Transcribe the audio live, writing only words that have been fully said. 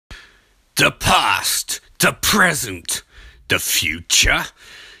The past, the present, the future.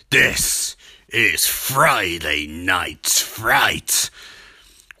 This is Friday Night's Fright.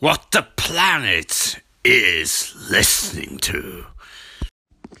 What the planet is listening to.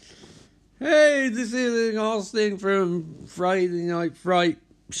 Hey, this is Austin from Friday Night Fright,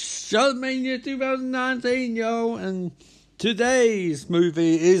 Shudmania 2019, yo, and today's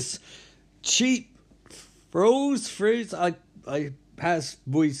movie is Cheap Thrills. I has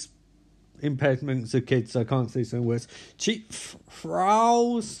voice impediments as a kid, so I can't say some words. Cheap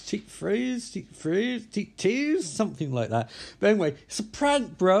Thrills, Cheap Tears, something like that. But anyway, it's a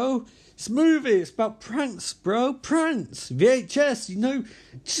prank, bro. It's a movie, it's about pranks, bro. Pranks. VHS,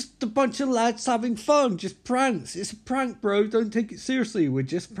 just a bunch of lads having fun. Just pranks. It's a prank, bro. Don't take it seriously. We're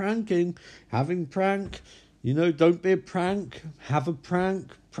just pranking. Having prank. Don't be a prank. Have a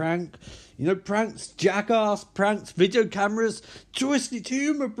prank. Prank. Pranks, jackass, pranks, video cameras, twisted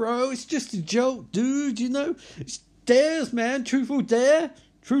humour, bro. It's just a joke, dude, It's dares, man. Truth or dare.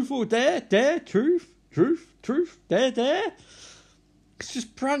 Truth or dare. Dare. Truth. Dare. It's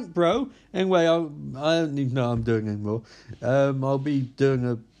just prank, bro. Anyway, I don't even know what I'm doing anymore. I'll be doing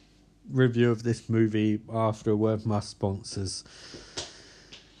a review of this movie after a word of my sponsors.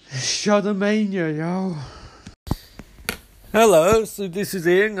 Shuddermania, yo. Hello, so this is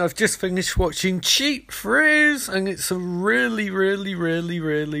Ian. I've just finished watching Cheap Thrills, and it's a really, really, really,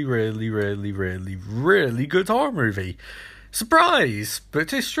 really, really, really, really, really good horror movie. Surprise,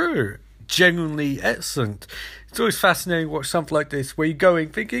 but it's true. Genuinely excellent. It's always fascinating to watch something like this where you're going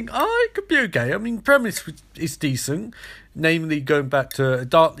thinking, it could be okay. I mean, premise is decent, namely going back to a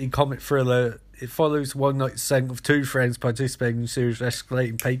darkly comic thriller. It follows one night stand of two friends participating in a series of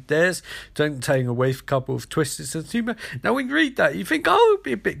escalating paid dares, taking away with a couple of twisted sense of humour. Now, when you read that, you think, it'd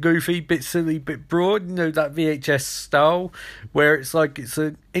be a bit goofy, a bit silly, a bit broad, that VHS style, where it's like it's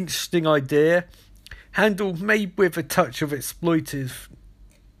an interesting idea, handled maybe with a touch of exploitiveness,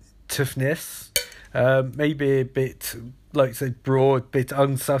 maybe a bit, like I said, broad, bit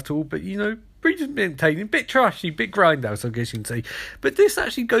unsubtle, but pretty entertaining, bit trashy, bit grindhouse, I guess you can say. But this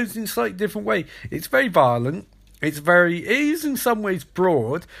actually goes in a slightly different way. It's very violent. It is in some ways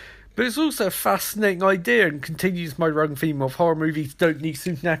broad, but it's also a fascinating idea and continues my running theme of horror movies don't need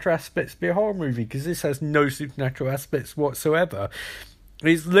supernatural aspects to be a horror movie, because this has no supernatural aspects whatsoever.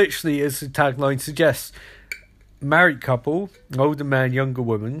 It's literally, as the tagline suggests, married couple, older man, younger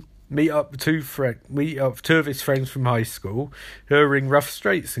woman, meet up with two of his friends from high school who are in rough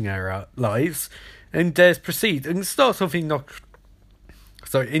straits in their lives, and dares proceed. And it starts off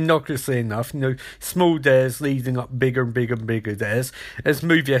innocuously enough, small dares leading up bigger and bigger and bigger dares. As the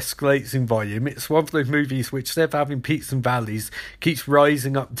movie escalates in volume, it's one of those movies which, instead of having peaks and valleys, keeps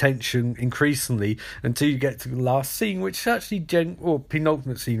rising up tension increasingly until you get to the last scene, which is actually, or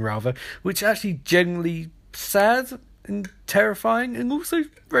penultimate scene rather, which is actually generally sad and terrifying, and also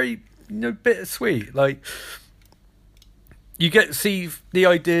very, bittersweet. Like, you get to see the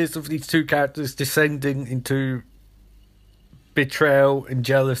ideas of these two characters descending into betrayal and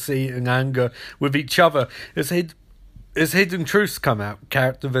jealousy and anger with each other as hidden truths come out.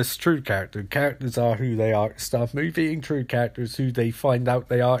 Character versus true character. Characters are who they are at the start of the movie, and true characters who they find out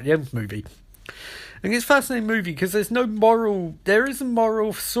they are at the end of the movie. And it's a fascinating movie because there is a moral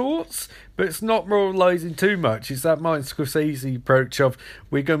of sorts, but it's not moralising too much. It's that Martin Scorsese approach of,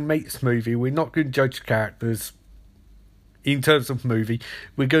 we're going to make this movie, we're not going to judge characters in terms of the movie,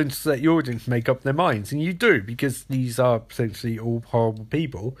 we're going to let the audience make up their minds. And you do, because these are essentially all horrible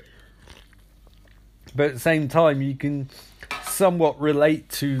people. But at the same time, you can somewhat relate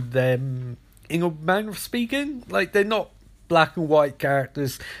to them in a manner of speaking. Like, they're not black and white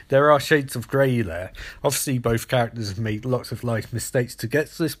characters. There are shades of grey there. Obviously, both characters have made lots of life mistakes to get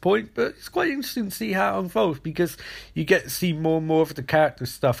to this point, but it's quite interesting to see how it unfolds, because you get to see more and more of the character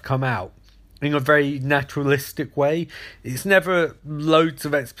stuff come out in a very naturalistic way. It's never loads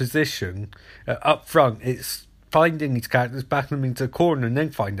of exposition up front. It's finding these characters, backing them into a corner, and then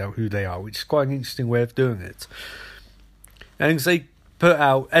find out who they are, which is quite an interesting way of doing it. And as they put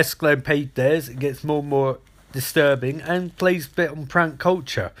out escalating paid dares, it gets more and more disturbing and plays a bit on prank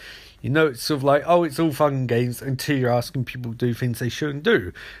culture. It's sort of like, it's all fun and games until you're asking people to do things they shouldn't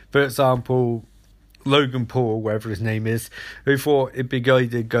do. For example, Logan Paul, whatever his name is, who thought it'd be a good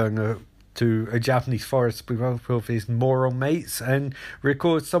idea going to a Japanese forest with his moron mates and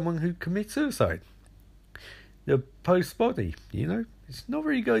record someone who commits suicide. The post body, it's not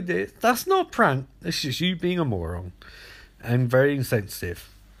very good idea. That's not a prank. It's just you being a moron and very insensitive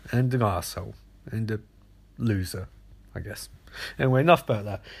and an arsehole and a loser, I guess. Anyway, enough about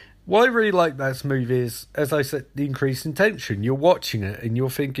that. What I really like about this movie is, as I said, the increase in tension. You're watching it and you're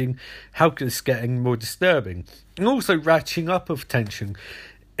thinking, how could this get any more disturbing? And also ratcheting up of tension.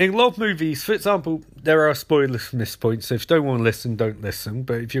 In a lot of movies, for example, there are spoilers from this point, so if you don't want to listen, don't listen.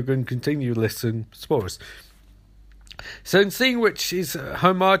 But if you're going to continue to listen, spoilers. So in scene which is a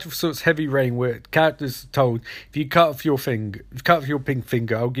homage of sorts Heavy Rain, where characters are told, if you cut off your pink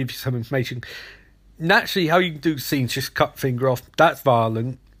finger, I'll give you some information. Naturally, how you can do scenes, just cut finger off, that's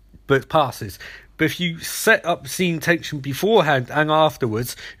violent, but it passes. But if you set up scene tension beforehand and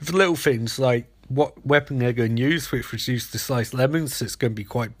afterwards, with little things like what weapon they're going to use, which was used to slice lemons, so it's going to be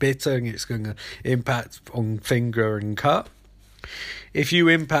quite bitter and it's going to impact on finger and cut. If you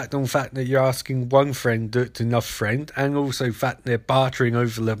impact on the fact that you're asking one friend to another friend, and also the fact they're bartering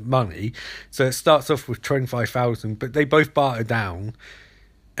over the money, so it starts off with 25,000, but they both barter down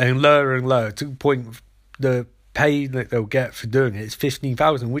and lower to the point of the pay that they'll get for doing it is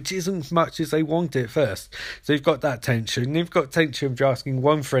 15,000, which isn't as much as they want it first. So you've got that tension. You've got tension of asking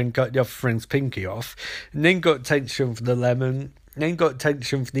one friend cut the other friend's pinky off, and then got tension for the lemon. Then got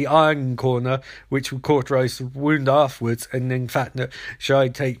tension for the iron corner, which will cauterize the wound afterwards, and then fact that should I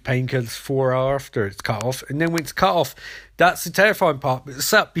take painkillers for after it's cut off? And then when it's cut off, that's the terrifying part.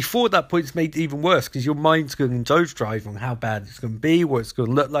 But before that point, it's made even worse because your mind's going to drive on how bad it's going to be, what it's going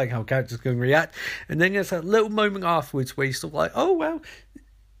to look like, how characters are going to react. And then there's that little moment afterwards where you're sort of like, oh, well,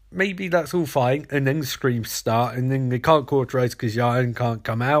 maybe that's all fine. And then the screams start, and then they can't cauterize because your iron can't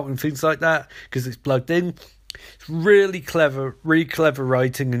come out and things like that because it's plugged in. It's really clever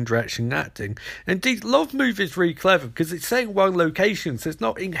writing and direction and acting. And a lot of movies really clever because it's set in one location, so it's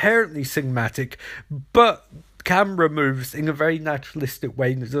not inherently cinematic, but camera moves in a very naturalistic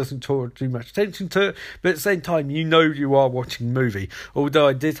way that doesn't draw too much attention to it, but at the same time you know you are watching a movie. Although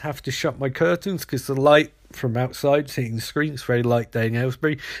I did have to shut my curtains because the light from outside hitting the screen, it's very light day in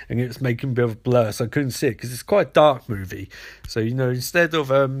Aylesbury, and it was making a bit of a blur, so I couldn't see it because it's quite a dark movie. So, instead of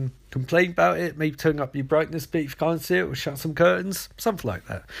complain about it, maybe turn up your brightness a bit if you can't see it, or shut some curtains, something like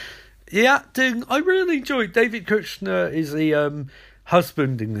that. The acting, I really enjoyed. David Kushner is the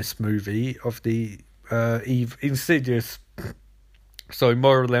husband in this movie of the insidious,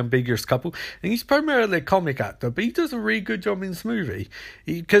 morally ambiguous couple, and he's primarily a comic actor, but he does a really good job in this movie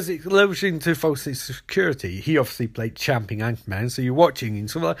because it levels into false security. He obviously played champ in Ant-Man, so you're watching and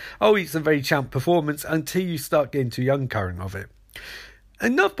sort of like, oh, it's a very champ performance until you start getting to the undercurrent of it.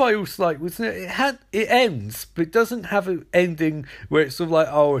 Another part I also like was that it ends, but it doesn't have an ending where it's sort of like,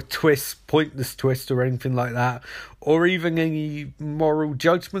 oh, a twist, pointless twist or anything like that, or even any moral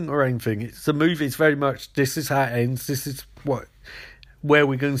judgment or anything. It's a movie, it's very much, this is how it ends, this is where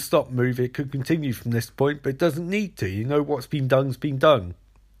we're going to stop movie. It could continue from this point, but it doesn't need to. What's been done has been done.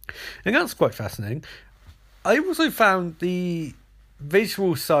 And that's quite fascinating. I also found the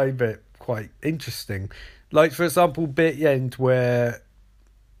visual side of it quite interesting. Like, for example, bit at the end where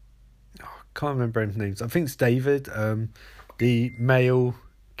I can't remember any names. I think it's David, the male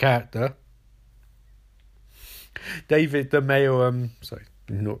character. David, the male,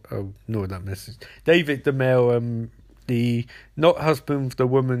 ignore that message. David, the male, the not husband of the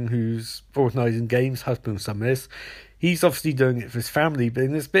woman who's organising games, husband of some of this. He's obviously doing it for his family, but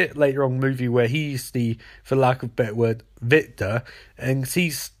in this bit later on in the movie where he's the, for lack of a better word, victor, and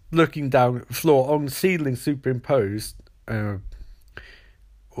he's looking down at the floor on the ceiling superimposed,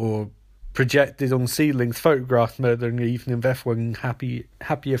 or projected on ceilings, photographs murdering Ethan and Beth in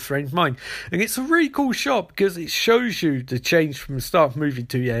happier frame of mind. And it's a really cool shot because it shows you the change from the start of the movie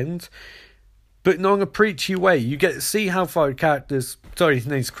to the end, but not in a preachy way. You get to see how far the characters, his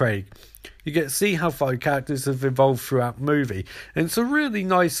name's Craig, you get to see how far the characters have evolved throughout the movie, and it's a really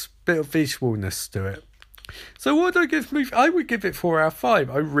nice bit of visualness to it. So what do I give the movie? I would give it 4 out of 5.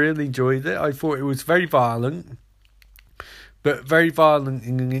 I really enjoyed it. I thought it was very violent, but very violent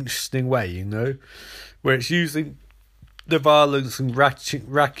in an interesting way, where it's using the violence and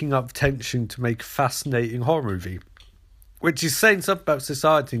racking up tension to make a fascinating horror movie, which is saying something about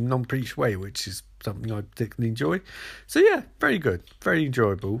society in a non-preachy way, which is something I particularly enjoy. So yeah, very good, very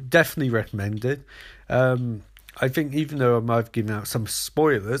enjoyable, definitely recommended. I think even though I might have given out some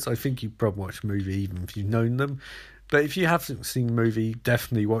spoilers, I think you'd probably watch the movie even if you've known them. But if you haven't seen the movie,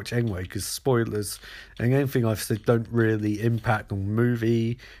 definitely watch anyway, because spoilers and anything I've said don't really impact on the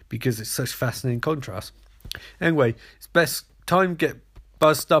movie because it's such fascinating contrast. Anyway, it's best time to get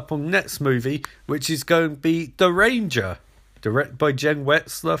buzzed up on the next movie, which is going to be The Ranger, directed by Jen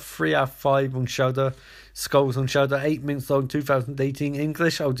Wetzler, 3 out of 5 on Shudder. Skulls on Shudder, 8 minutes long, 2018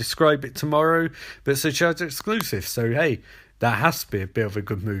 English. I'll describe it tomorrow, but it's a Shudder exclusive, so hey, that has to be a bit of a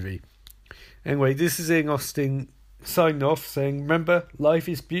good movie. Anyway, this is Ian Austin signing off saying, remember, life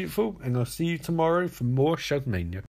is beautiful, and I'll see you tomorrow for more Shudmania.